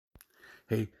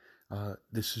Hey,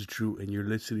 this is Drew, and you're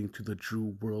listening to the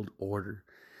Drew World Order.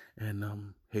 And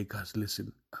hey guys,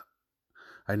 listen.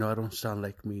 I know I don't sound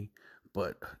like me,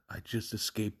 but I just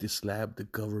escaped this lab. The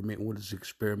government was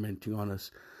experimenting on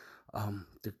us.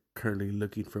 They're currently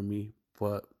looking for me,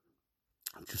 but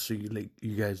just so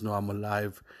you guys know, I'm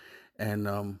alive,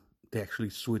 and they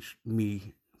actually switched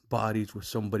me bodies with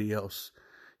somebody else.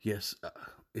 Yes,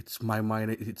 it's my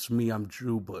mind. It's me. I'm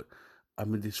Drew, but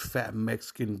I'm in this fat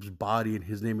Mexican's body, and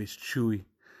his name is Chewy.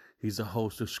 He's the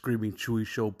host of Screaming Chewy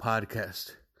Show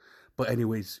podcast. But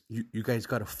anyways, you guys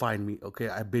gotta find me, okay?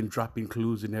 I've been dropping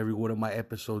clues in every one of my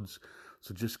episodes,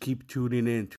 so just keep tuning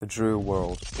in to The Drew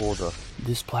World Order.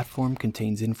 This platform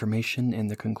contains information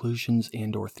and the conclusions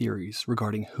and or theories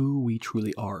regarding who we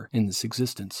truly are in this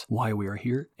existence, why we are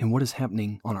here, and what is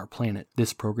happening on our planet.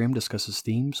 This program discusses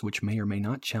themes which may or may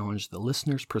not challenge the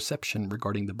listener's perception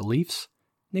regarding the beliefs,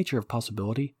 nature of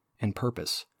possibility, and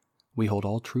purpose. We hold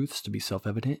all truths to be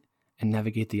self-evident and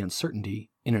navigate the uncertainty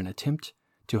in an attempt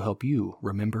to help you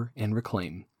remember and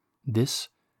reclaim. This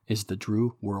is the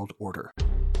Drew World Order.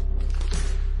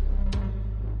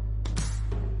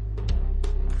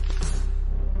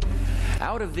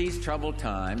 Out of these troubled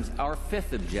times, our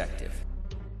fifth objective,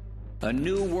 a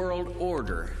new world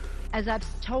order. As I've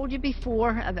told you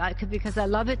before, because I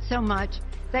love it so much,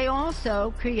 they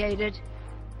also created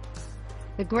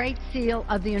the Great Seal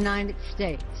of the United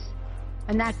States.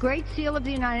 And that Great Seal of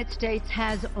the United States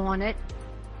has on it,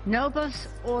 Novus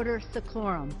Order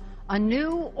Seclorum, a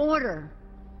new order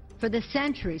for the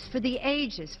centuries, for the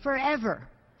ages, forever.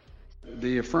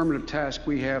 The affirmative task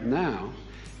we have now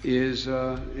is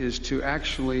to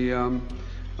actually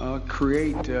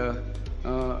create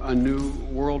a new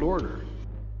world order.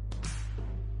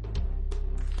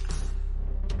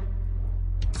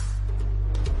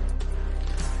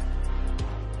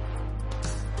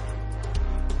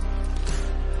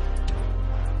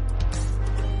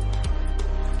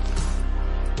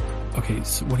 Okay,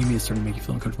 so what do you mean it's starting to make you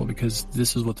feel uncomfortable? Because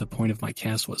this is what the point of my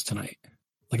cast was tonight.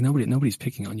 Like nobody's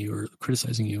picking on you or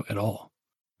criticizing you at all.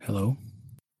 Hello?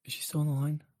 Is she still on the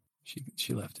line?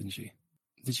 She left, didn't she?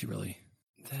 Did she really?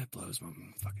 That blows my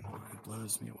fucking mind. It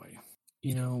blows me away.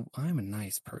 You know, I'm a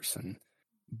nice person,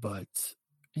 but,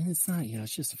 and it's not,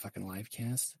 it's just a fucking live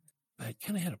cast. I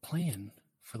kind of had a plan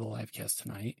for the live cast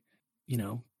tonight,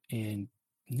 and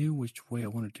knew which way I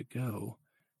wanted to go.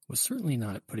 Was certainly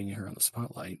not putting her on the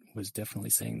spotlight, was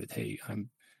definitely saying that, hey, I'm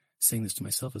saying this to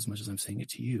myself as much as I'm saying it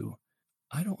to you.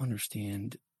 I don't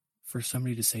understand for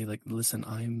somebody to say, like, listen,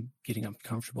 I'm getting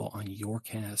uncomfortable on your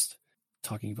cast,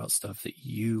 talking about stuff that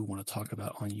you want to talk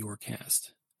about on your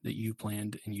cast, that you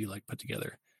planned and you, put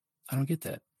together. I don't get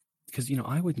that. Because,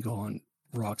 I wouldn't go on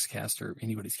Rock's cast or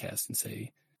anybody's cast and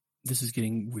say, this is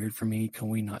getting weird for me. Can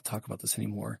we not talk about this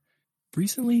anymore?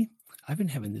 Recently, I've been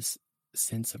having this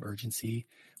sense of urgency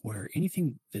where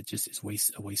anything that just is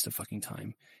a waste of fucking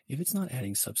time, if it's not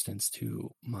adding substance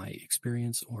to my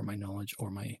experience or my knowledge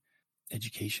or my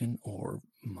education or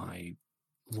my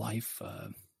life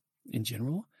in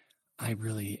general, I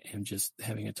really am just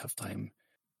having a tough time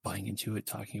buying into it,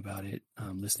 talking about it,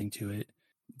 listening to it.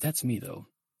 That's me though.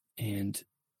 And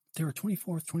there are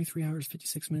 23 hours,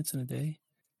 56 minutes in a day.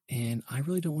 And I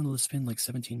really don't want to spend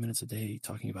 17 minutes a day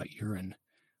talking about urine.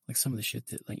 Some of the shit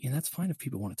that and that's fine if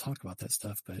people want to talk about that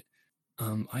stuff, but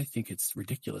I think it's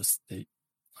ridiculous that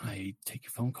I take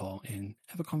your phone call and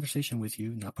have a conversation with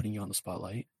you, not putting you on the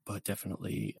spotlight, but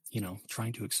definitely,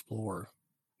 trying to explore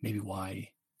maybe why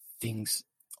things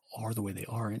are the way they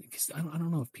are. And because I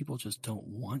don't know if people just don't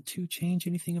want to change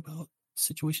anything about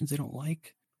situations they don't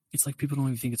like. It's like people don't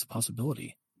even think it's a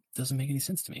possibility. It doesn't make any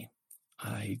sense to me.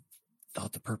 I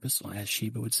thought the purpose, as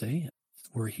Sheba would say,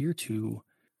 we're here to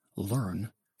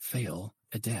learn, fail,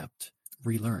 adapt,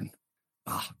 relearn.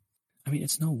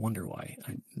 It's no wonder why.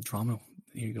 Drama,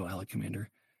 here you go, Alec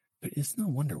Commander. But it's no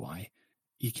wonder why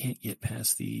you can't get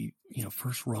past the,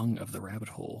 first rung of the rabbit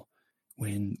hole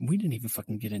when we didn't even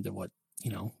fucking get into what,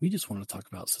 we just want to talk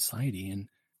about society and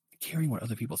caring what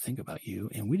other people think about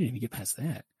you. And we didn't even get past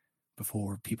that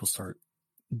before people start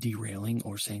derailing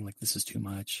or saying this is too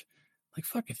much.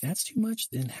 Fuck, if that's too much,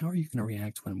 then how are you going to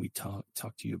react when we talk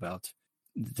to you about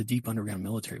the deep underground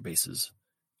military bases,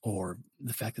 or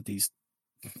the fact that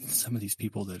some of these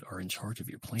people that are in charge of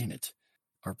your planet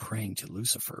are praying to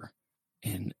Lucifer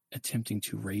and attempting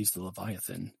to raise the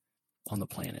Leviathan on the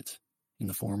planet in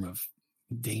the form of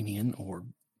Damien or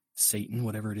Satan,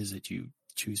 whatever it is that you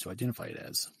choose to identify it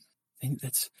as. And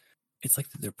it's like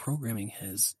their programming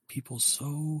has people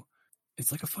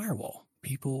it's like a firewall.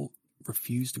 People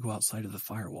refuse to go outside of the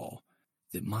firewall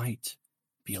that might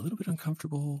be a little bit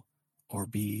uncomfortable or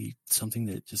be something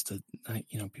that just,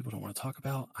 people don't want to talk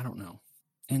about. I don't know.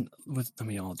 And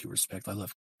all due respect, I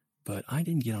love, but I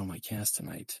didn't get on my cast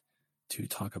tonight to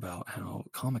talk about how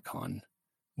Comic-Con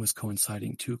was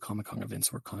coinciding, two Comic-Con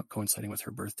events were coinciding with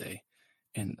her birthday.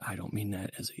 And I don't mean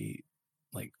that as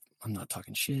I'm not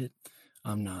talking shit.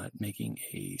 I'm not making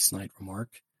a snide remark.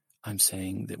 I'm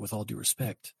saying that with all due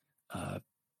respect,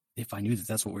 if I knew that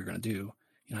that's what we were going to do,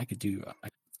 I could do,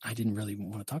 I didn't really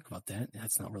want to talk about that.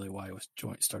 That's not really why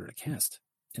I started a cast.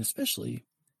 And especially,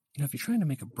 if you're trying to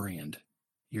make a brand,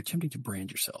 you're attempting to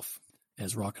brand yourself,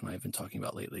 as Rock and I have been talking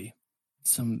about lately.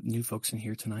 Some new folks in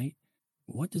here tonight,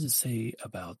 what does it say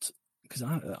about, because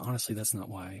honestly, that's not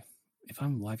why. If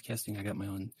I'm live casting, I got my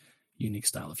own unique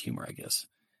style of humor, I guess.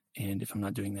 And if I'm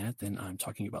not doing that, then I'm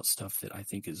talking about stuff that I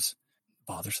think is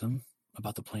bothersome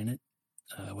about the planet,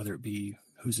 whether it be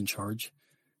who's in charge,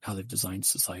 how they've designed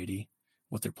society,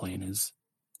 what their plan is,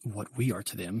 what we are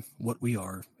to them, what we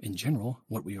are in general,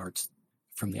 what we are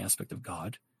from the aspect of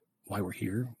God, why we're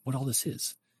here, what all this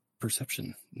is.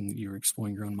 Perception. You're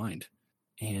exploring your own mind.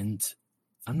 And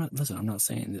I'm not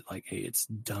saying that hey, it's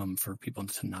dumb for people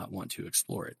to not want to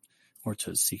explore it or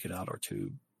to seek it out or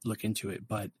to look into it.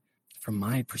 But from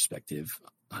my perspective,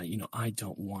 I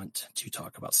don't want to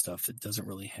talk about stuff that doesn't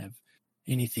really have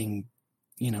anything,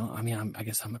 I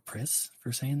guess I'm a priss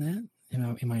for saying that.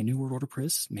 Am I a New World Order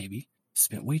priss? Maybe.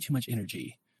 Spent way too much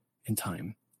energy and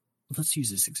time. Let's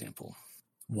use this example.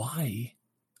 Why,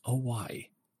 oh why,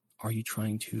 are you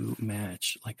trying to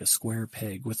match a square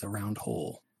peg with a round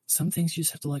hole? Some things you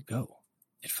just have to let go.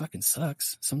 It fucking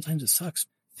sucks. Sometimes it sucks.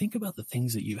 Think about the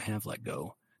things that you have let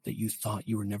go that you thought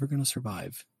you were never going to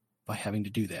survive by having to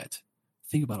do that.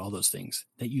 Think about all those things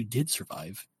that you did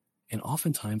survive. And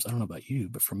oftentimes, I don't know about you,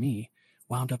 but for me,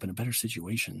 wound up in a better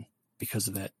situation because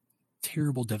of that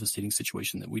terrible, devastating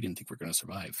situation that we didn't think we were going to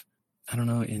survive. I don't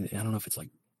know. And I don't know if it's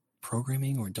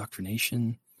programming or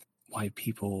indoctrination, why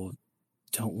people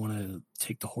don't want to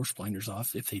take the horse blinders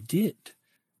off. If they did,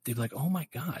 they'd be like, oh my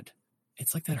God.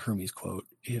 It's like that Hermes quote,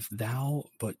 if thou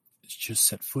but just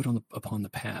set foot upon the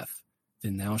path,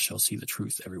 then thou shalt see the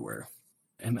truth everywhere.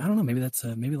 And I don't know, maybe that's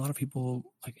maybe a lot of people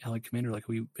like Alec Commander, like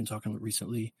we've been talking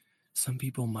recently. Some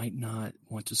people might not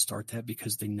want to start that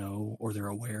because they know or they're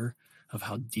aware of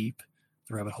how deep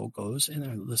the rabbit hole goes.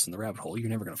 And listen, the rabbit hole, you're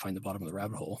never going to find the bottom of the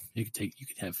rabbit hole. You could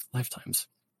have lifetimes.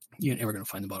 You're never going to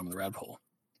find the bottom of the rabbit hole.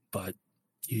 But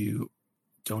you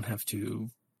don't have to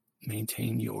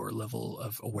maintain your level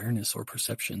of awareness or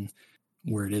perception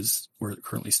where it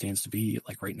currently stands to be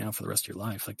right now for the rest of your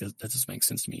life. That doesn't make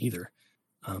sense to me either.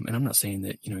 And I'm not saying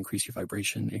that, increase your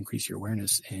vibration, increase your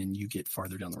awareness, and you get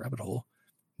farther down the rabbit hole.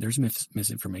 There's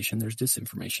misinformation. There's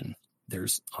disinformation.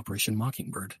 There's Operation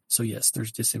Mockingbird. So yes,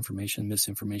 there's disinformation,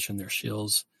 misinformation. There's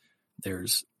shills.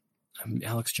 There's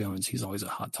Alex Jones. He's always a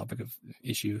hot topic of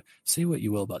issue. Say what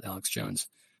you will about Alex Jones,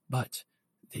 but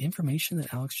the information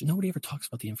that nobody ever talks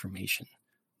about the information.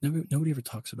 Nobody ever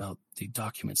talks about the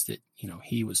documents that,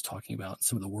 he was talking about.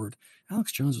 Some of the word.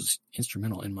 Alex Jones was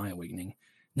instrumental in my awakening.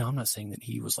 Now, I'm not saying that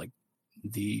he was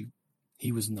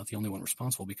he was not the only one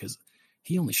responsible, because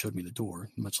he only showed me the door,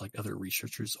 much like other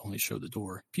researchers only show the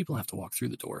door. People have to walk through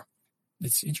the door.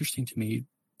 It's interesting to me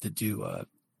that do,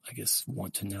 I guess,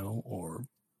 want to know, or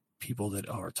people that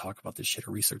are talk about this shit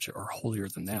or research it are holier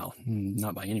than thou.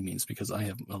 Not by any means, because I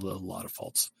have a lot of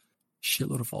faults,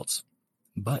 shitload of faults.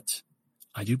 But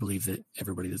I do believe that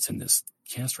everybody that's in this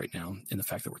cast right now, and the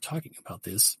fact that we're talking about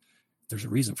this, there's a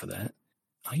reason for that.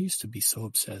 I used to be so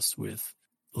obsessed with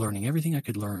learning everything I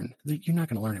could learn. You're not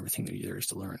going to learn everything that there is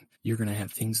to learn. You're going to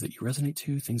have things that you resonate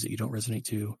to, things that you don't resonate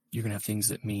to. You're going to have things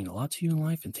that mean a lot to you in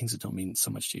life and things that don't mean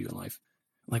so much to you in life.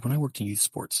 Like when I worked in youth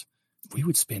sports, we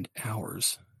would spend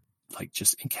hours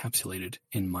just encapsulated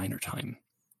in minor time,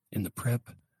 in the prep,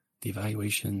 the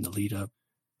evaluation, the lead up,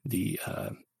 the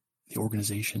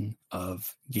organization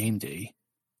of game day,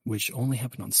 which only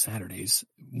happened on Saturdays.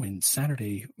 When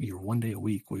Saturday, you're 1 day a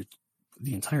week, with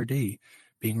the entire day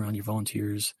being around your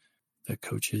volunteers, the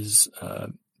coaches,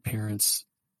 parents,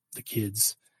 the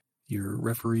kids, your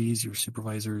referees, your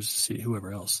supervisors,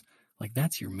 whoever else.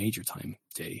 That's your major time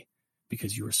day,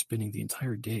 because you are spending the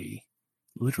entire day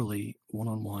literally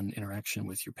one-on-one interaction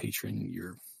with your patron,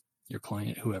 your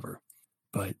client, whoever.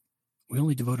 But we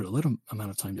only devoted a little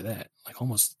amount of time to that,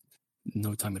 almost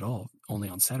no time at all, only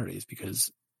on Saturdays,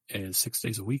 because 6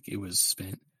 days a week it was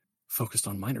spent focused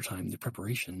on minor time, the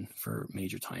preparation for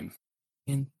major time.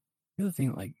 And the other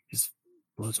thing just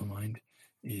blows my mind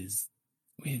is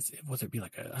whether it be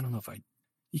I don't know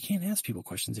you can't ask people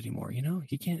questions anymore,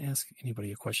 you can't ask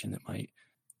anybody a question that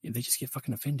they just get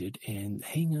fucking offended and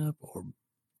hang up or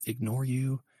ignore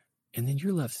you. And then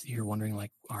you're left here wondering,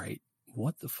 like, all right,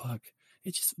 what the fuck?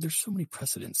 It's just, there's so many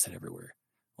precedents set everywhere.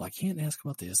 Well, I can't ask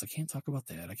about this. I can't talk about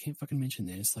that. I can't fucking mention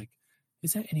this. Like,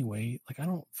 is that any way? Like, I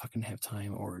don't fucking have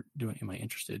time or am I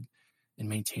interested in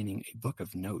maintaining a book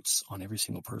of notes on every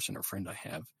single person or friend I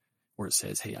have where it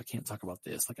says, hey, I can't talk about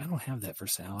this. Like, I don't have that for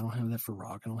Sal. I don't have that for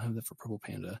Rock. I don't have that for Purple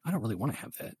Panda. I don't really want to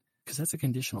have that because that's a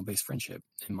conditional based friendship,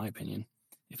 in my opinion.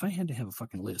 If I had to have a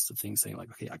fucking list of things saying like,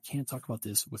 okay, I can't talk about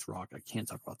this with Rock. I can't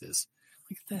talk about this.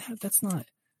 Like that's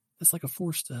like a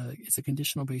forced, it's a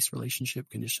conditional based relationship,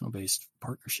 conditional based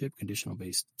partnership, conditional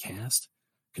based cast,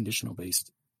 conditional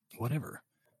based whatever.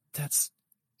 That's,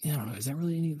 I don't know. Is that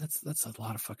really any, that's a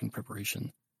lot of fucking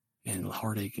preparation and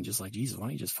heartache and just like, Jesus, why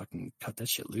don't you just fucking cut that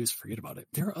shit loose? Forget about it.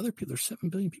 There are other people, there's 7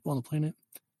 billion people on the planet,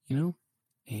 you know?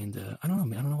 And, I don't know,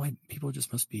 man. I don't know why people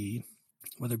just must be,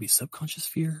 whether it be subconscious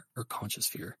fear or conscious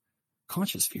fear.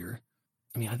 Conscious fear,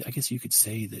 I mean, I guess you could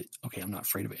say that, okay, I'm not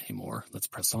afraid of it anymore. Let's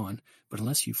press on. But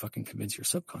unless you fucking convince your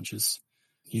subconscious,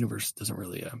 the universe doesn't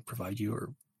really provide you or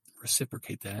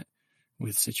reciprocate that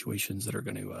with situations that are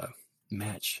going to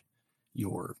match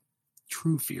your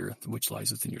true fear, which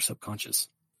lies within your subconscious.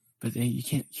 But you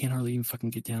can't hardly even fucking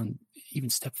get down, even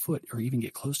step foot or even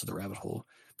get close to the rabbit hole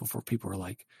before people are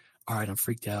like, all right, I'm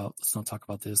freaked out. Let's not talk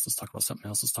about this. Let's talk about something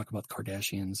else. Let's talk about the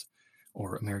Kardashians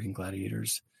or American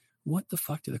Gladiators. What the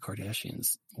fuck do the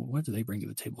Kardashians, what do they bring to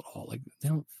the table at all? Like, they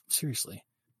don't, seriously.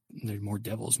 They're more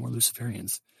devils, more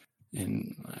Luciferians.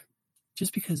 And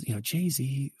just because, you know,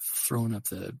 Jay-Z throwing up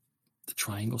the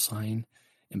triangle sign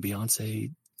and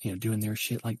Beyonce, you know, doing their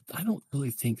shit, like, I don't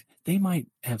really think, they might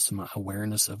have some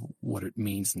awareness of what it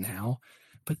means now,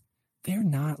 but they're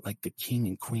not like the king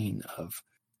and queen of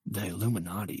the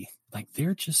Illuminati. Like,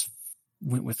 they're just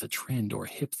went with a trend or a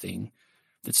hip thing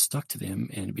that stuck to them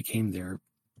and it became their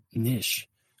niche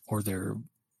or their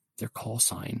call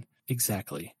sign.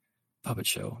 Exactly. Puppet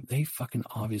show. They fucking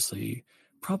obviously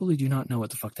probably do not know what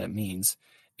the fuck that means,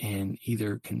 and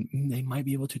either they might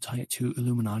be able to tie it to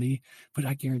Illuminati, but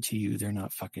I guarantee you they're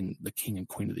not fucking the king and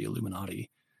queen of the Illuminati.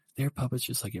 They're puppets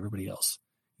just like everybody else.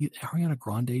 Ariana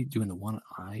Grande doing the one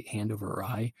eye, hand over her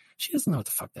eye, she doesn't know what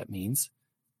the fuck that means,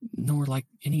 nor like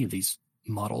any of these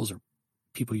models or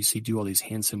people you see do all these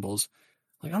hand symbols.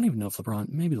 Like, I don't even know if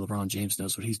maybe LeBron James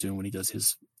knows what he's doing when he does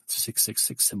his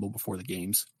 666 symbol before the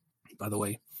games, by the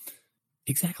way.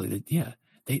 Exactly. Yeah.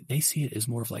 They see it as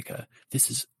more of like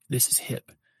this is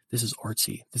hip. This is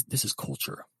artsy. This is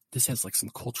culture. This has like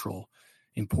some cultural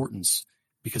importance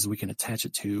because we can attach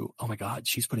it to, oh my God,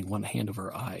 she's putting one hand over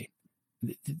her eye.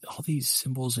 All these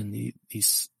symbols and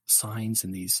these signs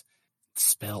and these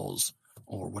spells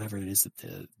or whatever it is that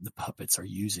the puppets are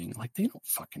using, like, they don't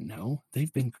fucking know.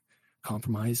 They've been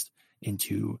compromised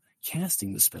into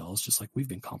casting the spells, just like we've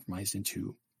been compromised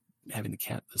into having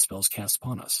the spells cast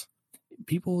upon us.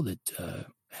 People that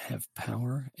have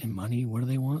power and money, what do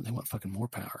they want? They want fucking more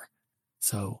power.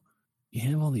 So you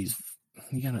have all these,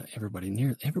 you got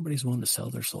everybody's willing to sell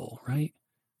their soul, right?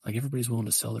 Like, everybody's willing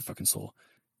to sell their fucking soul.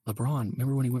 LeBron,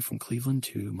 remember when he went from Cleveland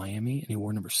to Miami and he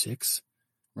wore number 6?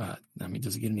 Right. I mean,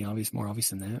 does it get any more obvious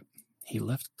than that? He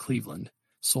left Cleveland,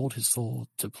 sold his soul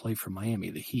to play for Miami,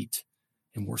 the Heat,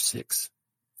 and wore 6.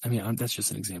 I mean, that's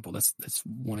just an example. That's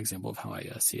one example of how I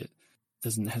see it.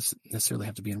 Doesn't necessarily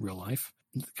have to be in real life.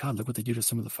 God, look what they do to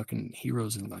some of the fucking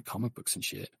heroes in like comic books and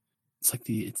shit. It's like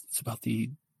it's about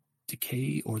the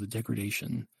decay or the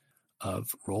degradation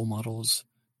of role models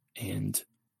and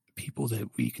people that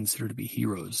we consider to be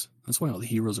heroes. That's why all the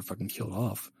heroes are fucking killed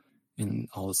off, and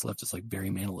all that's left is like Barry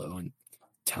Manilow and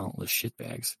talentless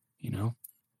shitbags, you know?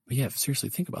 But yeah, seriously,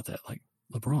 think about that. Like,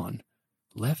 LeBron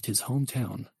left his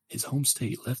hometown, his home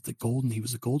state, left he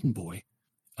was a golden boy,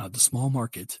 the small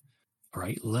market, all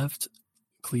right, left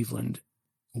Cleveland,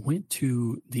 went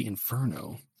to the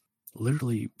Inferno,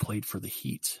 literally played for the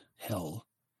Heat, hell,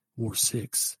 wore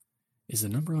 6. Is the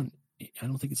number on, I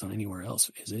don't think it's on anywhere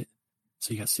else, is it?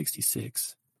 So you got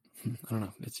 66. I don't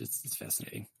know. It's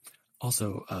fascinating.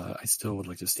 Also, I still would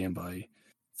like to stand by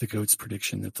the GOAT's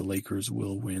prediction that the Lakers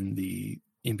will win the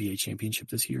NBA championship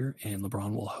this year, and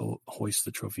LeBron will hoist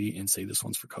the trophy and say this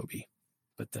one's for Kobe.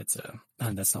 But that's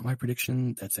not my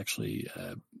prediction. That's actually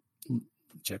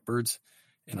Jack Bird's,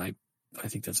 and I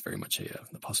think that's very much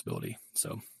a possibility.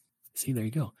 So, see, there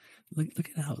you go. Look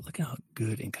at how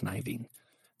good and conniving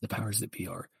the powers that be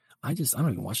are. I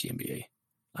don't even watch the NBA.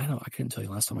 I couldn't tell you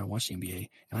last time I watched the NBA,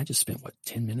 and I just spent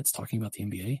 10 minutes talking about the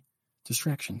NBA.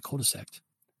 Distraction, cul-de-sac.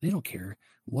 They don't care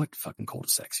what fucking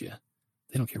cul-de-sacs you.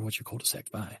 They don't care what you're cul-de-sac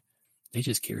by. They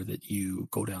just care that you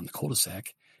go down the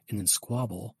cul-de-sac and then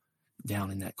squabble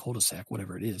down in that cul-de-sac,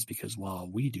 whatever it is, because while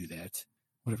we do that,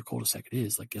 whatever cul-de-sac it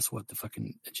is, like, guess what? The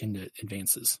fucking agenda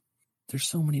advances. There's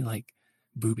so many, like,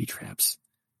 booby traps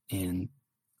and,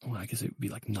 well, I guess it would be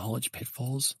like knowledge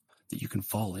pitfalls that you can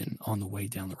fall in on the way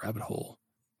down the rabbit hole,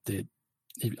 that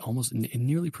it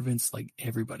nearly prevents, like,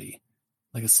 everybody,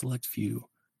 like a select few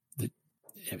that,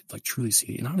 like, truly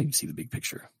see, and I don't even see the big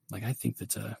picture. Like, I think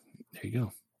that, there you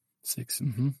go. 6.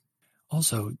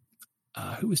 Also,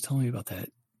 who was telling me about that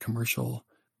commercial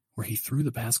where he threw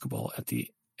the basketball at the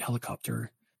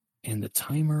helicopter and the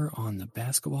timer on the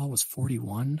basketball was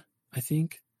 41, I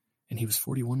think, and he was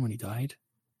 41 when he died?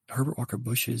 Herbert Walker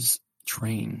Bush's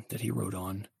train that he rode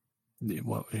on,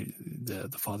 the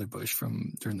Father Bush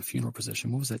from during the funeral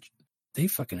procession, what was that? They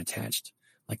fucking attached,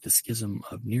 like, the schism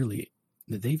of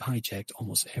that they've hijacked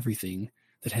almost everything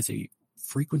that has a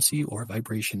frequency or a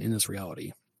vibration in this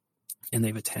reality, and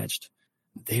they've attached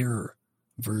their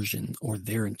version or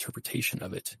their interpretation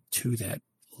of it to that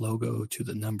logo, to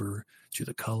the number, to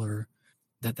the color.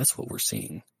 That's what we're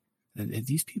seeing. And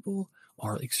these people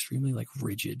are extremely, like,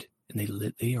 rigid,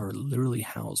 and they are literally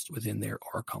housed within their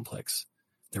R complex,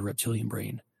 their reptilian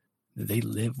brain. They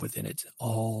live within it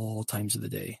all times of the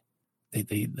day.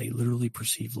 They literally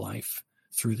perceive life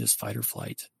through this fight or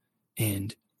flight.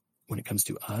 And when it comes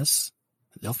to us,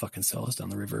 they'll fucking sell us down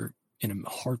the river in a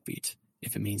heartbeat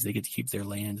if it means they get to keep their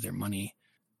land, their money.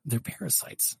 They're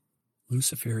parasites,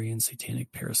 Luciferian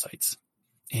satanic parasites.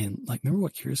 And, like, remember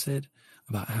what Kira said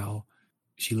about how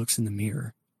she looks in the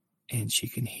mirror and she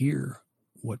can hear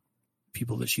what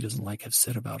people that she doesn't like have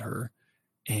said about her,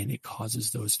 and it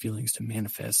causes those feelings to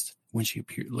manifest when she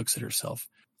looks at herself.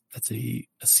 That's a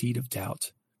seed of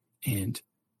doubt. And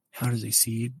how does a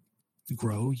seed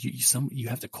grow? You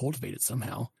have to cultivate it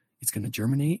somehow. It's going to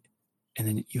germinate, and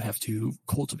then you have to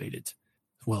cultivate it.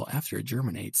 Well, after it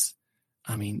germinates,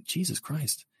 I mean, Jesus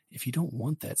Christ, if you don't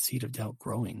want that seed of doubt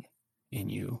growing in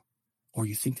you, or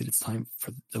you think that it's time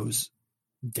for those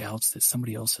doubts that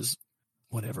somebody else has,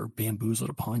 whatever, bamboozled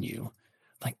upon you,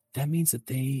 like, that means that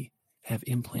they have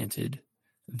implanted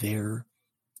their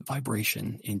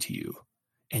vibration into you,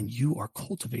 and you are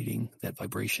cultivating that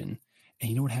vibration. And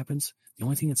you know what happens? The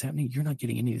only thing that's happening, you're not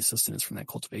getting any sustenance from that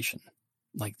cultivation.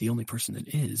 Like, the only person that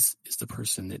is the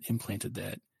person that implanted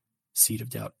that seed of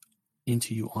doubt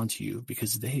into you, onto you,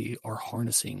 because they are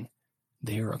harnessing,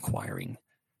 they are acquiring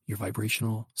your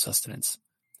vibrational sustenance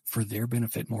for their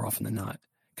benefit more often than not.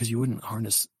 Because you wouldn't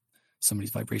harness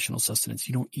somebody's vibrational sustenance.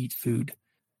 You don't eat food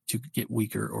to get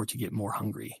weaker or to get more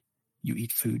hungry. You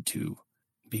eat food to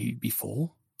be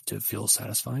full, to feel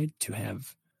satisfied, to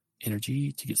have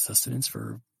energy, to get sustenance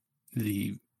for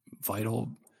the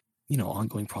vital,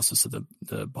 ongoing process of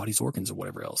the body's organs or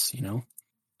whatever else,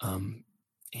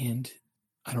 and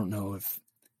I don't know if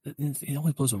it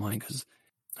always blows my mind, because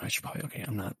I should probably, okay,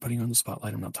 I'm not putting on the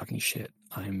spotlight. I'm not talking shit.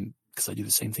 Because I do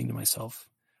the same thing to myself.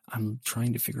 I'm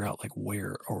trying to figure out, like,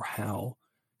 where or how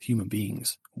human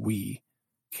beings, we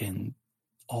can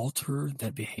alter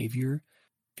that behavior,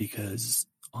 because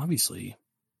obviously,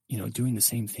 doing the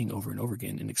same thing over and over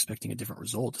again and expecting a different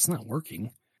result, it's not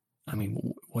working. I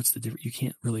mean, what's the difference? You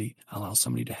can't really allow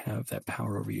somebody to have that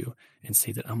power over you and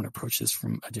say that I'm going to approach this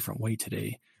from a different way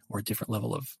today, or a different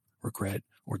level of regret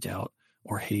or doubt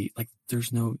or hate. Like,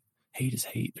 there's no hate is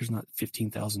hate. There's not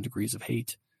 15,000 degrees of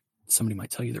hate. Somebody might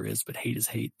tell you there is, but hate is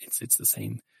hate. It's the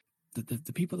same.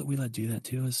 The people that we let do that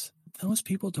to us, those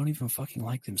people don't even fucking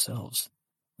like themselves.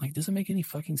 Like, does it make any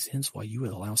fucking sense why you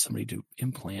would allow somebody to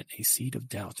implant a seed of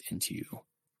doubt into you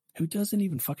who doesn't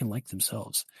even fucking like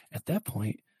themselves? At that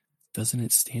point, doesn't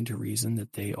it stand to reason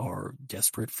that they are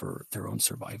desperate for their own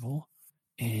survival?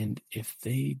 And if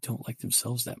they don't like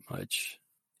themselves that much,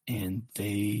 and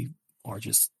they are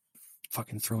just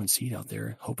fucking throwing seed out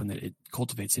there, hoping that it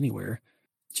cultivates anywhere,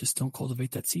 just don't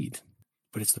cultivate that seed.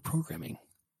 But it's the programming.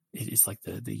 It's like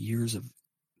the years of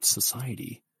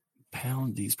society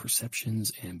pound these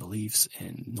perceptions and beliefs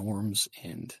and norms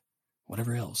and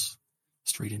whatever else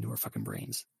straight into our fucking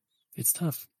brains. It's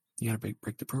tough. You gotta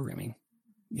break the programming.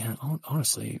 Yeah,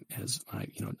 honestly, as I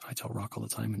tell Rock all the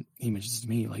time, and he mentions to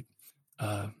me, like,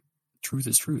 truth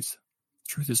is truth.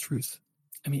 Truth is truth.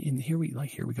 I mean, and here we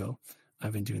go.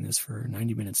 I've been doing this for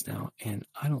 90 minutes now, and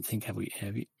I don't think have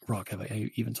I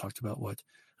even talked about what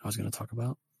I was going to talk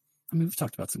about? I mean, we've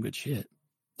talked about some good shit.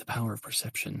 The power of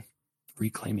perception,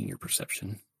 reclaiming your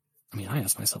perception. I mean, I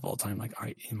ask myself all the time, like, all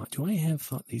right, do I have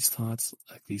these thoughts,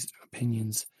 like these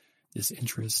opinions, this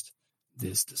interest,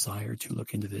 this desire to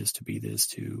look into this, to be this,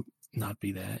 to not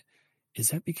be that? Is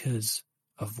that because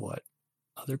of what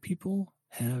other people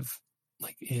have,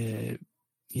 like,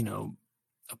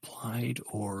 applied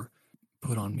or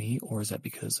put on me? Or is that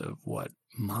because of what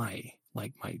my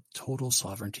total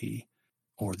sovereignty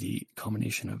or the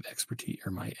combination of expertise,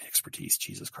 or my expertise,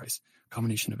 Jesus Christ,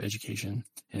 combination of education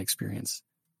and experience,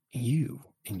 you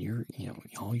and your,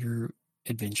 all your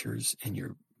adventures and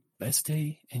your best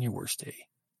day and your worst day,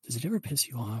 does it ever piss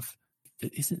you off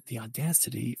that isn't the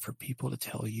audacity for people to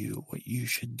tell you what you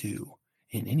should do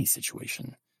in any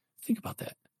situation? Think about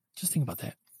that. Just think about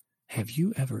that. Have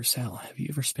you ever, Sal, have you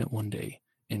ever spent one day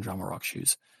in Drama Rock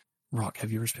shoes? Rock,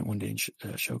 have you ever spent one day in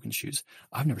Shogun shoes?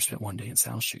 I've never spent one day in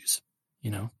Sal's shoes.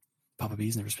 Papa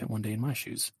B's never spent one day in my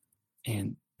shoes.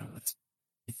 And it's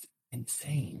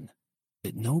insane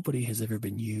that nobody has ever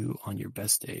been you on your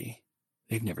best day.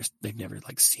 They've never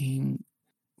like seen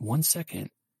 1 second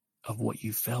of what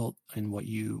you felt and what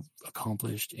you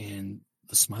accomplished and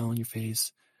the smile on your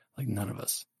face. Like none of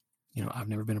us. I've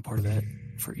never been a part of that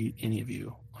for any of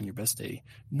you on your best day,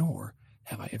 nor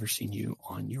have I ever seen you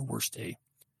on your worst day.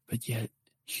 But yet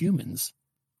humans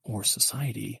or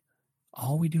society,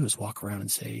 all we do is walk around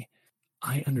and say,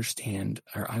 I understand,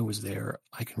 or I was there,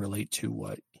 I can relate to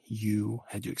what you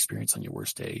had to experience on your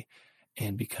worst day.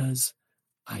 And because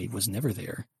I was never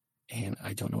there and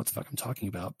I don't know what the fuck I'm talking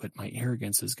about, but my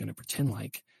arrogance is going to pretend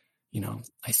like,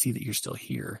 I see that you're still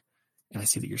here and I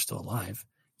see that you're still alive.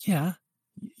 Yeah.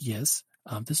 Yes.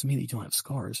 Doesn't mean that you don't have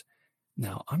scars.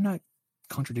 Now, I'm not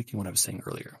contradicting what I was saying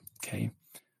earlier. Okay.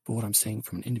 But what I'm saying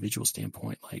from an individual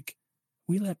standpoint, like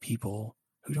we let people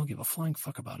who don't give a flying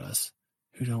fuck about us,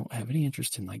 who don't have any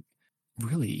interest in like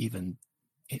really even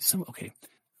okay.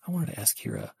 I wanted to ask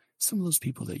Kira, some of those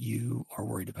people that you are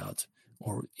worried about,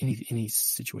 or any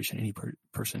situation, any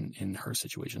person in her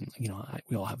situation, we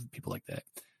all have people like that.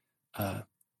 Like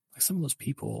some of those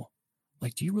people,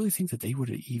 like, do you really think that they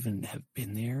would even have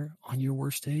been there on your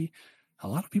worst day? A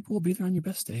lot of people will be there on your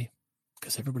best day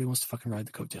because everybody wants to fucking ride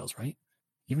the coattails, right?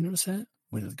 You ever notice that?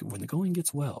 When the going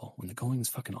gets well, when the going is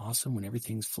fucking awesome, when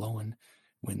everything's flowing,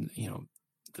 when,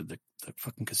 the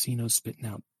fucking casino's spitting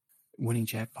out winning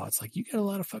jackpots, like you get a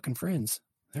lot of fucking friends.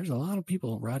 There's a lot of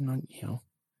people riding on,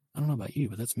 I don't know about you,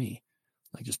 but that's me.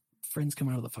 Like just friends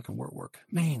coming out of the fucking work.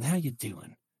 Man, how you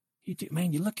doing?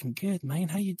 Man, you looking good, man.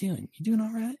 How you doing? You doing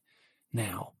all right?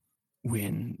 Now,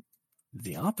 when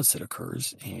the opposite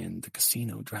occurs and the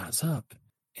casino dries up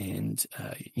and,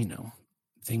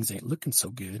 things ain't looking so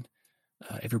good,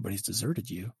 everybody's deserted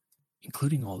you,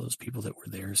 including all those people that were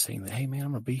there saying that, hey, man,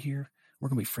 I'm going to be here. We're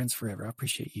going to be friends forever. I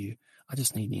appreciate you. I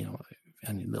just need,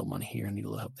 I need a little money here. I need a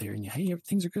little help there. And hey,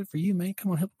 things are good for you, man.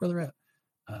 Come on, help a brother out.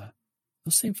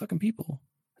 Those same fucking people,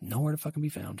 nowhere to fucking be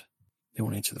found. They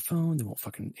won't answer the phone. They won't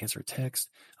fucking answer a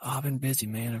text. Oh, I've been busy,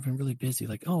 man. I've been really busy.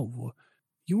 Like, oh, well,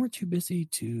 you weren't too busy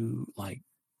to like,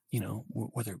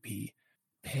 whether it be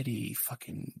petty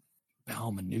fucking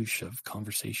bowel minutia of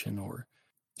conversation or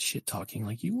shit talking.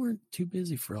 Like you weren't too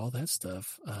busy for all that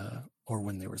stuff. Or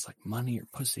when there was like money or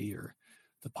pussy or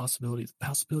the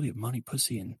possibility of money,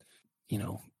 pussy, and,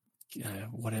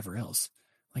 whatever else.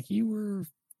 Like you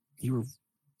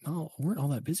weren't all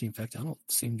that busy. In fact, I don't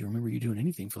seem to remember you doing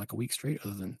anything for like a week straight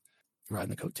other than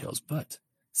riding the coattails. But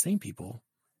same people,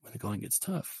 when the going gets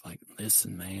tough, like,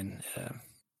 listen, man,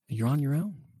 you're on your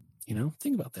own.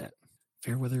 Think about that.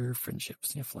 Fair weather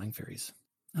friendships, flying fairies.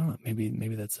 I don't know.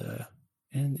 Maybe that's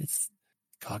and it's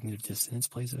cognitive dissonance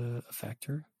plays a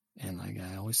factor. And like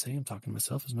I always say, I'm talking to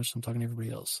myself as much as I'm talking to everybody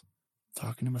else.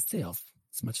 Talking to myself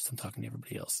as much as I'm talking to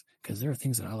everybody else. Because there are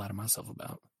things that I lie to myself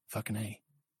about. Fucking A.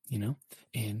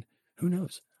 And who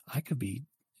knows? I could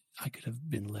have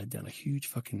been led down a huge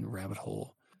fucking rabbit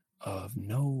hole of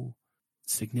no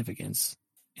significance,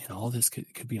 and all this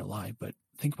could be a lie. But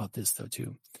think about this though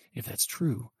too. If that's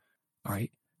true, all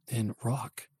right, then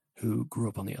Rock, who grew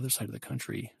up on the other side of the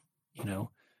country,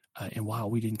 and while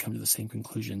we didn't come to the same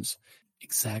conclusions,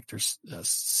 exact or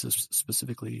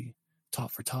specifically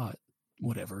tot for tot,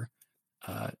 whatever,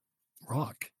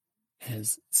 Rock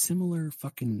has similar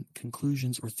fucking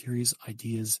conclusions or theories,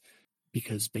 ideas,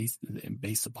 because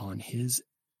based upon his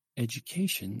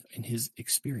education and his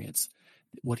experience,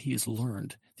 what he has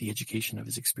learned, the education of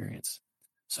his experience.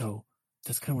 So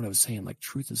that's kind of what I was saying. Like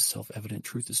truth is self-evident.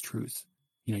 Truth is truth.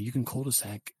 You can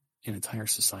cul-de-sac an entire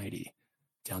society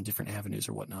down different avenues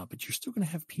or whatnot, but you're still going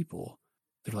to have people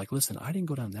that are like, listen, I didn't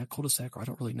go down that cul-de-sac, or I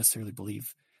don't really necessarily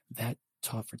believe that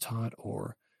tot for tot,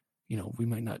 or, we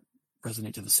might not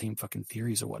resonate to the same fucking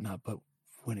theories or whatnot. But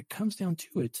when it comes down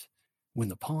to it, when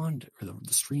the pond or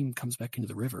the stream comes back into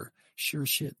the river, sure as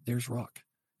shit, there's Rock.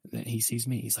 And then he sees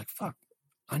me. He's like, fuck,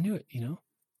 I knew it,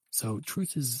 So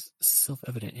truth is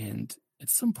self-evident. And at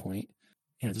some point,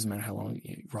 it doesn't matter how long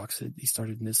Rock said he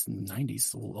started in this in the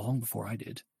 90s, long before I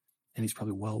did. And he's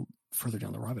probably well further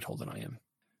down the rabbit hole than I am.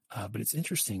 But it's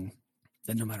interesting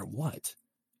that no matter what,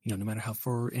 no matter how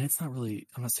far, and it's not really,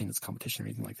 I'm not saying it's competition or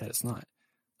anything like that. It's not,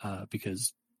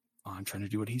 because I'm trying to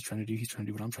do what he's trying to do. He's trying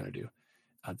to do what I'm trying to do.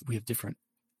 We have different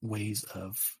ways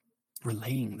of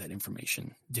relaying that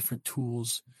information, different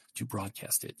tools to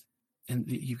broadcast it. And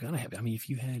you've got to have it. I mean, if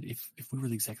we were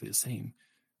exactly the same,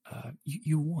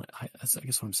 you want, I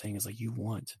guess what I'm saying is like, you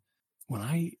want, when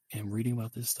I am reading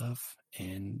about this stuff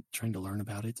and trying to learn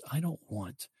about it, I don't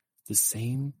want the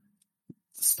same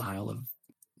style of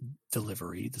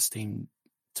delivery, the same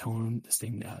tone, the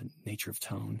same nature of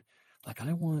tone. Like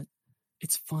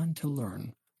it's fun to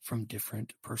learn from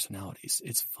different personalities.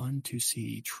 It's fun to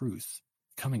see truth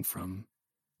coming from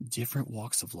different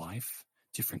walks of life,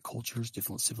 different cultures,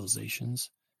 different civilizations.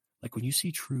 Like when you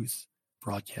see truth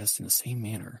broadcast in the same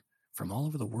manner from all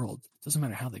over the world, doesn't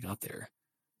matter how they got there.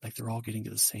 Like they're all getting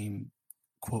to the same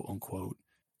quote unquote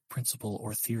principle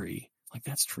or theory. Like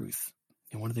that's truth.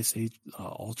 And what do they say?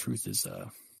 All truth is,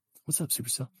 what's up,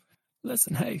 Supercell?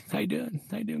 Listen, hey, how you doing?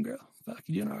 How you doing, girl? Fuck,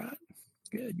 you doing all right?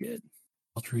 Good.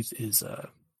 All truth is,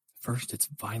 first it's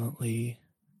violently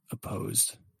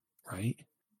opposed, right?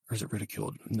 Or is it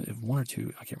ridiculed? One or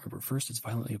two, I can't remember. First it's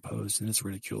violently opposed and it's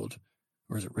ridiculed.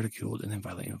 Or is it ridiculed and then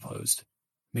violently opposed?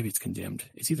 Maybe it's condemned.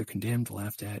 It's either condemned,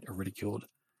 laughed at, or ridiculed.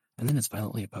 And then it's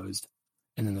violently opposed.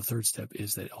 And then the third step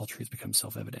is that all truth becomes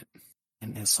self-evident.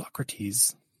 And as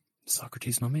Socrates,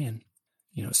 my man,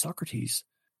 Socrates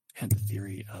had the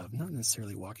theory of not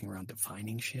necessarily walking around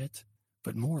defining shit,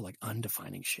 but more like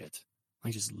undefining shit.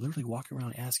 Like just literally walking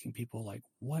around asking people like,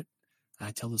 what?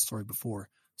 I tell this story before.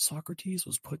 Socrates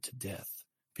was put to death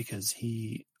because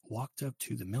he walked up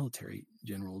to the military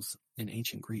generals in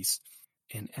ancient Greece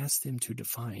and asked them to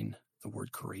define the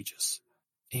word courageous.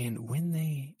 And when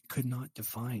they could not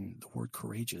define the word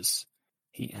courageous,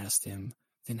 he asked them,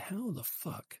 then how the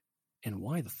fuck and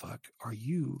why the fuck are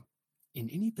you in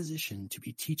any position to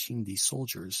be teaching these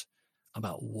soldiers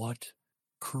about what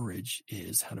courage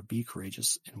is, how to be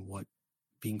courageous, and what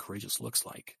being courageous looks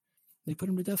like? They put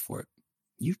him to death for it.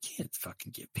 You can't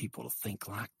fucking get people to think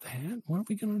like that. What are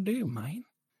we going to do, man?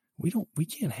 We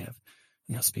can't have,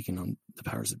 speaking on the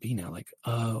powers that be now, like,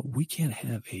 we can't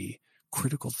have a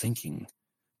critical thinking,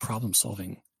 problem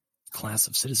solving class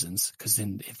of citizens, because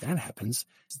then if that happens,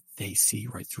 they see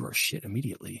right through our shit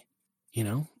immediately,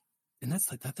 and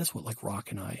that's like that. That's what like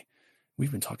Rock and I,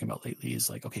 we've been talking about lately is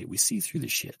like, okay, we see through the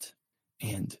shit,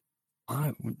 and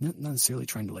I'm not necessarily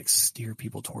trying to like steer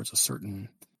people towards a certain,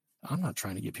 I'm not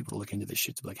trying to get people to look into this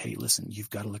shit to be like, hey, listen, you've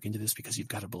got to look into this because you've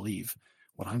got to believe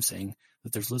what I'm saying,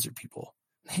 that there's lizard people.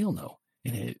 Hell no.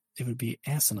 And it would be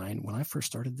asinine. When I first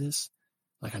started this,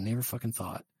 like I never fucking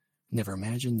thought, never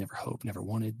imagined, never hoped, never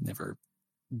wanted, never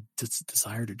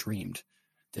desired or dreamed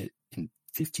that in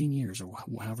 15 years or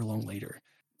however long later,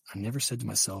 I never said to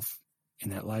myself in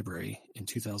that library in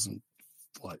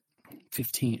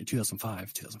 2015,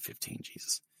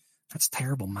 Jesus, that's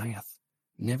terrible math.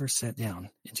 Never sat down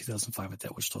in 2005 at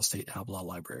that Wichita State Alblaw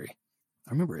Library.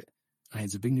 I remember it. I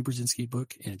had a Zbigniew Brzezinski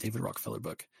book and a David Rockefeller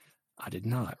book. I did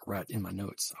not write in my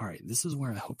notes, all right, this is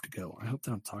where I hope to go. I hope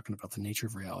that I'm talking about the nature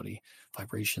of reality,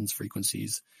 vibrations,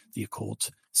 frequencies, the occult,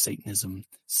 Satanism,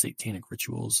 satanic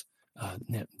rituals.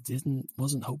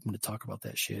 Wasn't hoping to talk about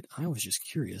that shit. I was just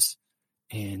curious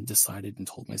and decided and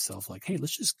told myself like, hey,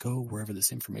 let's just go wherever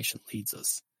this information leads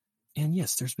us. And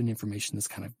yes, there's been information that's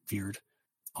kind of veered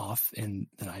off, and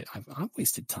that I've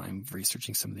wasted time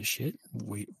researching some of this shit,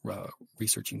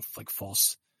 researching like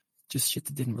false, just shit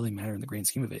that didn't really matter in the grand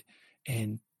scheme of it.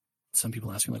 And some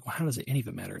people ask me like, well, how does any of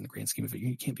it matter in the grand scheme of it?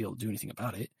 You can't be able to do anything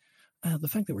about it. The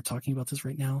fact that we're talking about this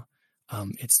right now,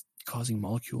 it's causing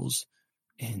molecules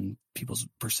in people's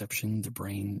perception, the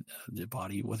brain, the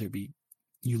body, whether it be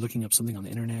you looking up something on the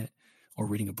internet or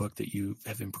reading a book that you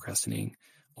have been procrastinating,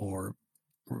 or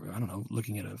I don't know,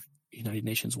 looking at a United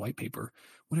Nations white paper,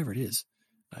 whatever it is,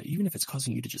 even if it's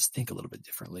causing you to just think a little bit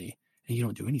differently and you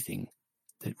don't do anything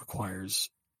that requires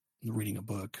reading a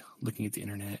book, looking at the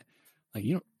internet, like,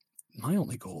 my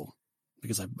only goal,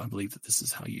 because I believe that this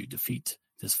is how you defeat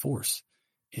this force,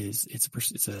 is it's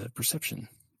a perception.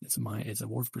 It's a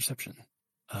war of perception.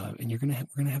 And we're going to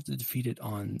have to defeat it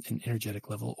on an energetic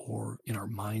level or in our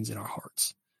minds, in our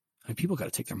hearts. I mean, people got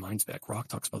to take their minds back. Rock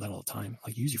talks about that all the time.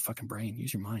 Like, use your fucking brain,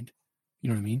 use your mind. You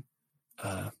know what I mean?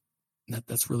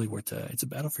 That's really what it's a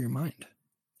battle for your mind.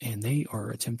 And they are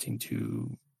attempting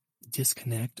to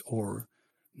disconnect or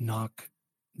knock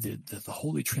the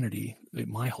Holy Trinity.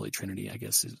 My Holy Trinity, I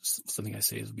guess, is something I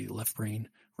say is would be the left brain,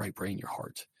 right brain, your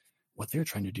heart. What they're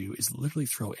trying to do is literally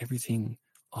throw everything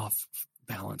off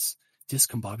balance,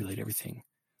 discombobulate everything.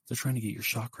 They're trying to get your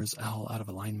chakras all out of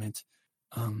alignment.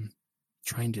 They're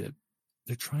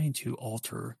trying to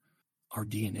alter our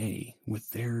DNA with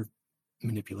their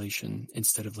manipulation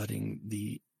instead of letting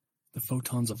the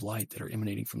photons of light that are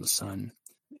emanating from the sun,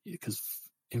 because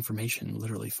information,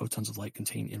 literally photons of light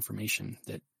contain information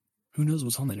that who knows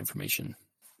what's on that information.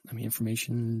 I mean,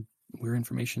 we're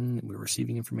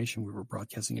receiving information, we're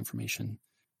broadcasting information.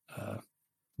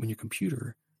 When your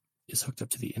computer is hooked up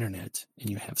to the internet and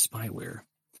you have spyware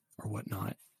or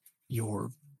whatnot,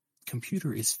 your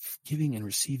computer is giving and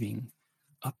receiving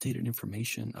updated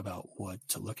information about what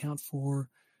to look out for,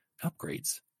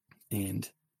 upgrades. And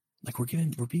like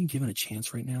we're being given a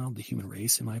chance right now, the human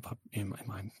race in my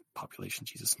population,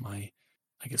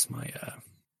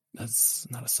 that's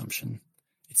not assumption.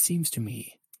 It seems to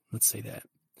me, let's say that,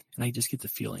 and I just get the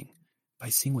feeling by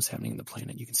seeing what's happening in the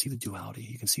planet, you can see the duality,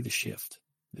 you can see the shift.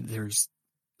 There's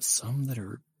some that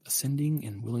are ascending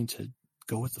and willing to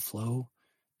go with the flow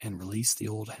and release the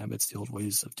old habits, the old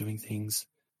ways of doing things.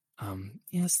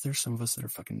 Yes, there's some of us that are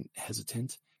fucking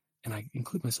hesitant, and I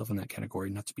include myself in that category,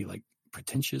 not to be like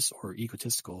pretentious or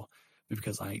egotistical, but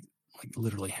because I like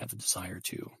literally have the desire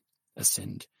to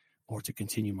ascend or to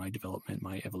continue my development,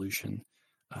 my evolution.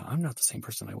 I'm not the same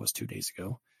person I was 2 days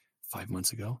ago, 5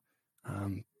 months ago.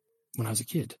 When I was a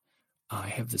kid, I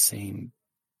have the same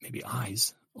maybe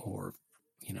eyes or,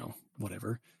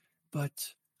 whatever, but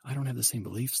I don't have the same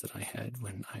beliefs that I had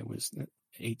when I was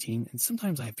 18. And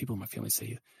sometimes I have people in my family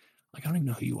say, like, I don't even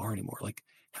know who you are anymore. Like,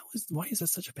 why is that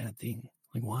such a bad thing?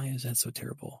 Like, why is that so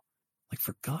terrible? Like,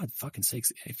 for God fucking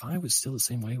sakes, if I was still the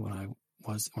same way when I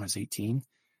was 18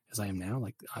 as I am now,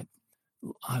 like,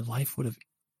 life would have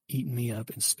eaten me up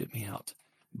and spit me out.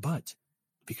 But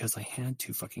because I had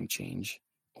to fucking change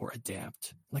or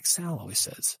adapt, like Sal always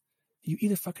says, you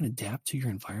either fucking adapt to your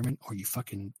environment or you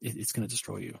fucking, it's going to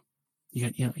destroy you.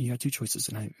 You got two choices.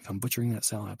 And if I'm butchering that,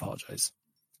 Sal, I apologize.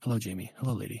 Hello, Jamie.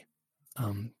 Hello, lady.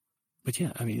 But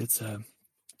yeah, I mean, it's, I'm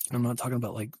not talking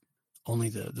about like only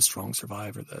the strong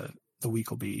survive or the weak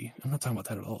will be. I'm not talking about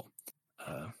that at all.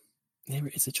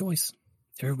 It's a choice.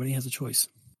 Everybody has a choice.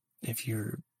 If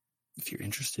you're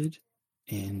interested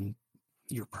in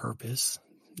your purpose,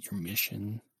 your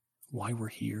mission, why we're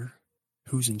here,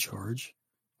 who's in charge,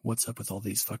 what's up with all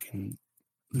these fucking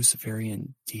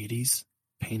Luciferian deities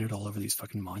painted all over these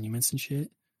fucking monuments and shit?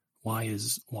 Why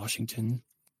is Washington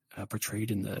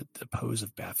portrayed in the pose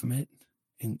of Baphomet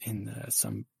in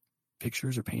some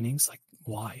pictures or paintings? Like,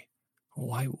 why?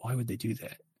 Why would they do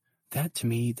that? That, to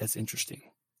me, that's interesting.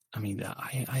 I mean,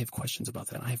 I have questions about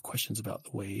that. I have questions about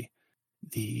the way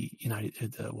the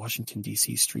Washington,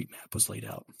 D.C. street map was laid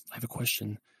out. I have a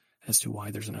question as to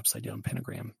why there's an upside-down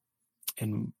pentagram.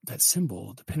 And that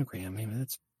symbol, the pentagram, I mean,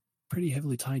 that's pretty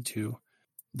heavily tied to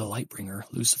the light bringer,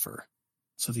 Lucifer.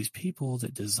 So these people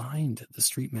that designed the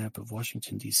street map of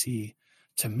Washington, D.C.,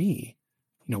 to me,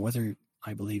 whether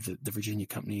I believe that the Virginia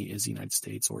Company is the United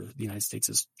States or the United States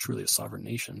is truly a sovereign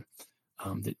nation,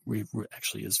 that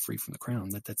actually is free from the crown,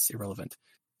 that's irrelevant.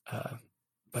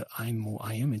 But I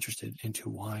am interested into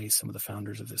why some of the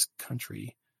founders of this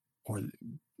country, or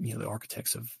the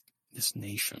architects of this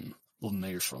nation,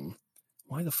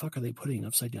 why the fuck are they putting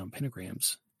upside down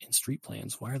pentagrams in street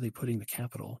plans? Why are they putting the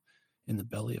capital in the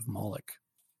belly of Moloch?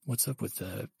 What's up with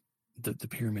the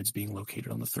pyramids being located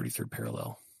on the 33rd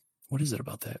parallel? What is it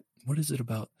about that? What is it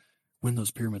about when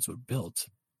those pyramids were built?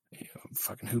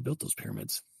 Fucking who built those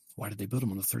pyramids? Why did they build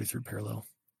them on the 33rd parallel?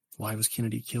 Why was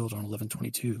Kennedy killed on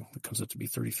 11/22? It comes up to be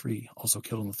 33, also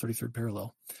killed on the 33rd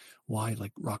parallel. Why,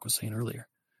 like Rock was saying earlier,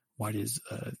 why does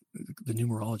the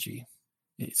numerology,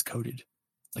 it's coded?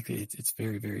 Like, it's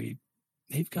very, very,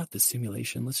 they've got the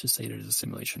simulation. Let's just say it is a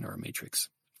simulation or a matrix.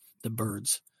 The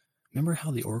birds. Remember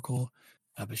how the Oracle,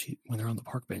 when they're on the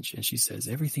park bench, and she says,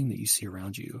 everything that you see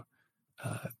around you,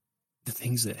 the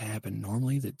things that happen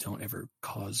normally that don't ever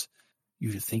cause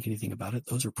you to think anything about it,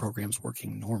 those are programs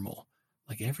working normal.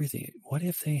 Like everything. What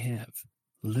if they have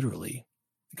literally,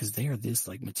 because they are this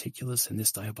like meticulous and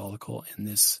this diabolical and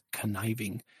this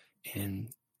conniving and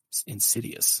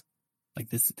insidious. Like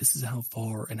this is how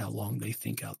far and how long they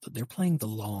think out. They're playing the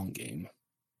long game,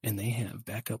 and they have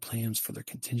backup plans for their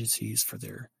contingencies, for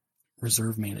their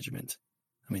reserve management.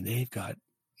 I mean, they've got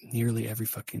nearly every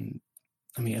fucking,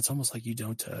 I mean, it's almost like you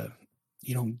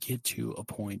don't get to a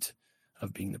point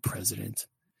of being the president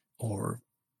or,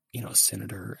 a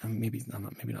senator. I mean, maybe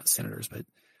not senators, but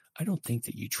I don't think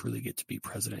that you truly get to be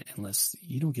president unless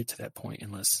you don't get to that point,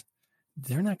 unless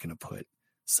they're not going to put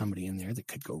somebody in there that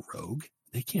could go rogue.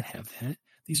 They can't have that.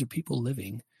 These are people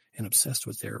living and obsessed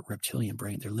with their reptilian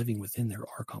brain. They're living within their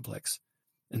R complex.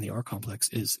 And the R complex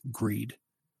is greed,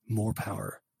 more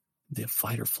power, the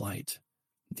fight or flight,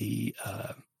 the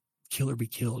kill or be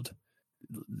killed.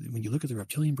 When you look at the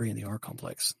reptilian brain, the R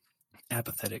complex,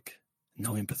 apathetic,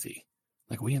 no empathy.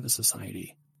 Like, we have a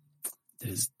society that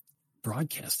is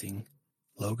broadcasting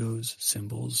logos,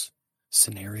 symbols,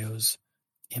 scenarios,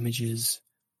 images,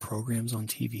 programs on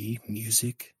TV,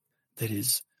 music that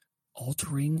is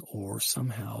altering or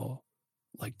somehow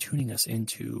like trying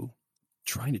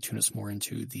to tune us more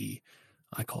into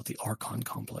I call it the Archon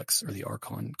complex, or the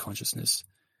Archon consciousness,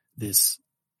 this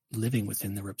living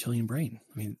within the reptilian brain.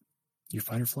 I mean, your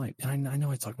fight or flight. And I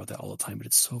know I talk about that all the time, but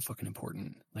it's so fucking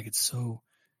important. Like, it's so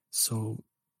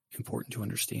important to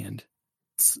understand.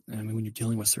 When you're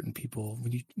dealing with certain people,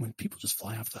 when people just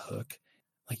fly off the hook,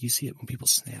 like, you see it when people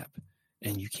snap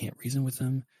and you can't reason with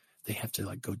them. They have to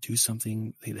like go do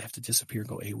something. They have to disappear,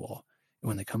 go AWOL. And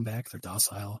when they come back, they're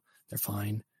docile. They're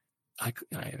fine. I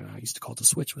used to call it a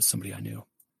switch with somebody I knew.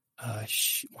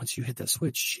 Once you hit that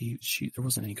switch, she there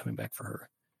wasn't any coming back for her.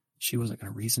 She wasn't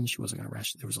going to reason. She wasn't going to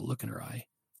ration. There was a look in her eye.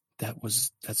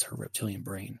 That's her reptilian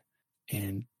brain.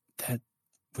 And that,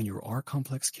 when your R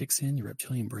complex kicks in, your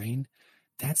reptilian brain,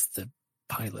 that's the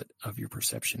pilot of your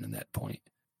perception in that point.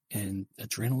 And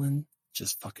adrenaline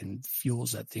just fucking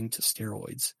fuels that thing to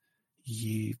steroids.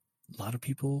 A lot of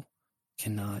people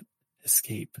cannot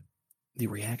escape the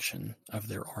reaction of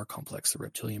their R complex, the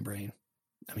reptilian brain.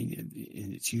 I mean,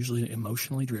 it's usually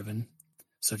emotionally driven.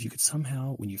 So if you could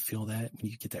somehow, when you feel that, when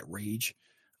you get that rage,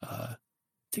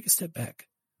 take a step back.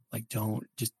 Like, don't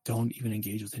even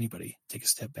engage with anybody. Take a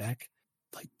step back,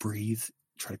 like, breathe,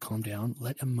 try to calm down,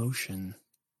 let emotion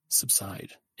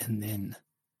subside, and then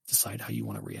decide how you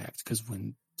want to react. Because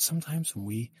sometimes when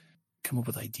we come up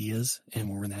with ideas and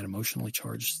we're in that emotionally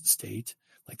charged state,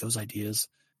 like, those ideas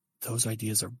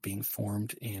are being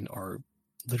formed and are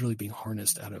literally being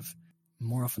harnessed out of,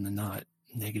 more often than not,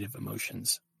 negative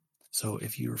emotions. So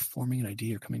if you're forming an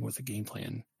idea or coming with a game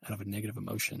plan out of a negative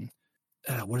emotion,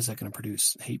 what is that going to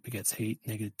produce? Hate begets hate,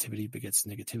 negativity begets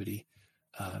negativity.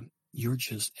 You're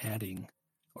just adding,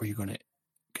 or you're going to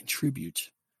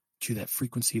contribute to that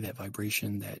frequency, that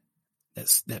vibration,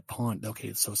 that pond.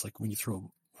 Okay, so it's like when you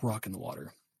throw a rock in the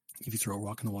water. If you throw a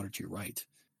rock in the water to your right,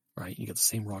 you got the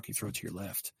same rock you throw to your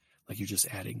left. Like, you're just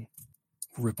adding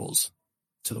ripples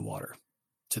to the water,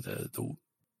 to the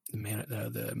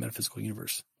metaphysical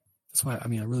universe. That's why,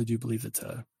 I really do believe that,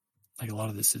 like, a lot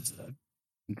of this is the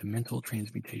mental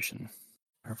transmutation.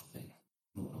 Powerful thing.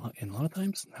 And a lot of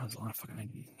times, that was a lot of fucking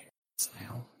ideas in here. So,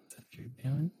 is that what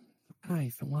you're doing? Okay,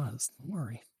 if it was, don't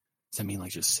worry. Does that mean,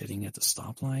 like, just sitting at the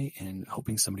stoplight and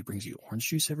hoping somebody brings you orange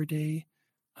juice every day?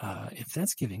 If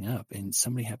that's giving up and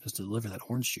somebody happens to deliver that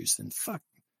orange juice, then fuck.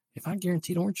 If I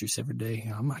guaranteed orange juice every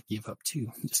day, I might give up too.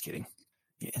 I'm just kidding.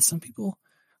 Yeah, and some people,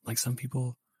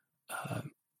 I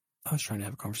was trying to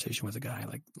have a conversation with a guy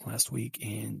like last week,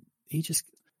 and he just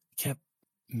kept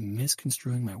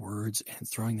misconstruing my words and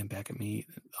throwing them back at me,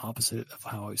 opposite of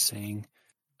how I was saying.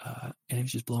 And it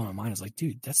was just blowing my mind. I was like,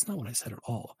 dude, that's not what I said at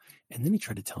all. And then he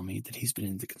tried to tell me that he's been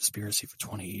in the conspiracy for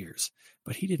 20 years,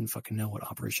 but he didn't fucking know what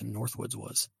Operation Northwoods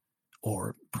was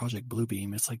or Project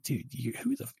Bluebeam. It's like, dude, you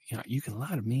can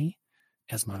lie to me,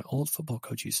 as my old football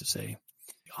coach used to say.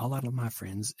 I'll lie to my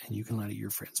friends and you can lie to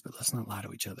your friends, but let's not lie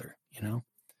to each other,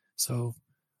 So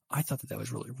I thought that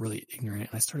was really, really ignorant.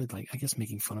 And I started,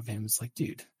 making fun of him. It's like,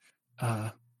 dude,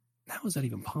 how is that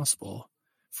even possible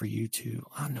for you to,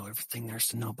 I know everything there's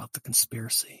to know about the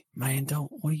conspiracy. Man,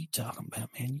 what are you talking about,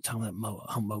 man? You talking about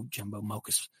humbo jumbo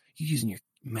mocus. You using your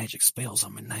magic spells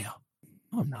on me now.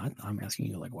 No, I'm not. I'm asking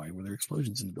you, why were there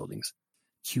explosions in the buildings?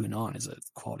 QAnon is a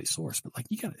quality source, but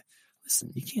you gotta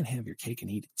listen, you can't have your cake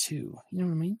and eat it too. You know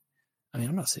what I mean?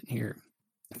 I'm not sitting here,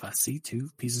 if I see two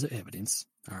pieces of evidence,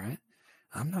 all right,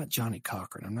 I'm not Johnny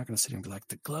Cochran. I'm not going to sit here and be like,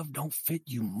 the glove don't fit,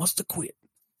 you must have quit.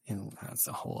 And that's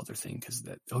a whole other thing, because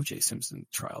that O.J. Simpson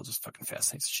trial just fucking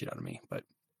fascinates the shit out of me. But,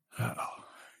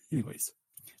 anyways.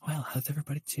 Well, how's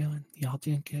everybody doing? Y'all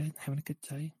doing good? Having a good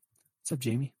day? What's up,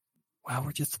 Jamie? Wow,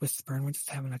 we're just whispering. We're just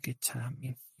having a good time.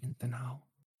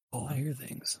 Oh, I hear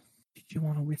things. Did you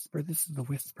want to whisper? This is the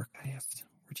Whisper Cast.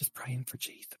 We're just praying for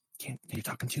Jesus. You're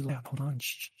talking too loud. Hold on.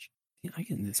 Shh. I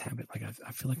get in this habit.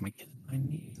 I feel like my kid behind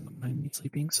me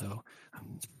sleeping, so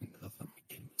I'm whispering to my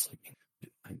kid sleeping.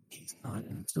 He's not,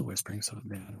 and I'm still whispering, so I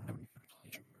don't have any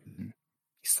explanation.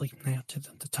 He's sleeping now. To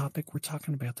the topic, we're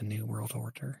talking about the New World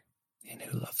Order. And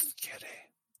who loves kitty?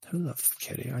 Who loves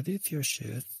kitty? Are these your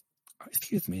shoes?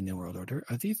 Excuse me, New World Order.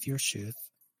 Are these your shoes?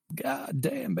 God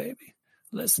damn, baby.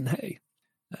 Listen, hey.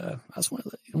 I just want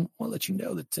to let you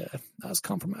know that I was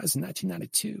compromised in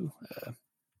 1992.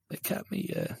 They caught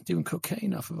me doing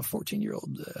cocaine off of a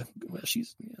 14-year-old. I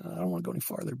don't want to go any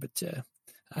farther, but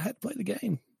I had to play the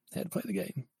game.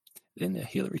 Then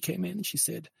Hillary came in and she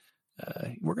said,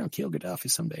 we're going to kill Gaddafi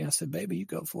someday. I said, baby, you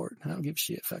go for it. I don't give a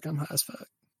shit. Fuck, I'm high as fuck.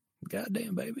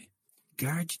 Goddamn, baby.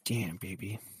 Goddamn,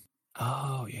 baby.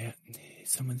 Oh, yeah.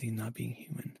 Something not being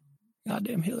human.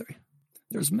 Goddamn, Hillary.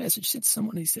 There was a message sent to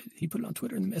someone. He put it on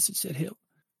Twitter, and the message said, "Hill,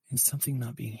 and something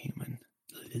not being human.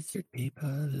 Lizard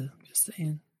people." Just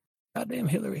saying. Goddamn,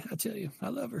 Hillary. I tell you, I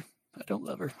love her. I don't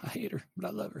love her. I hate her, but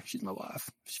I love her. She's my wife.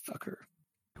 Fuck her.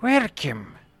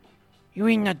 Welcome. You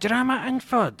in a drama and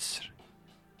foods.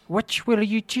 Which will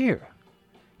you do?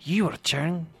 You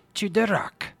return to the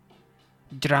rock.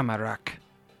 Drama rock.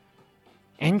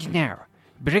 And now,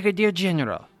 Brigadier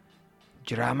General,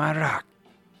 Drama rock.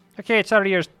 Okay, it's all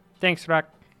yours. Thanks, Rock.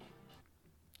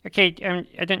 Okay,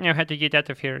 I don't know how to get out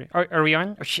of here. Are we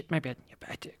on? Oh shit, my bad.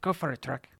 Go for it, Rock.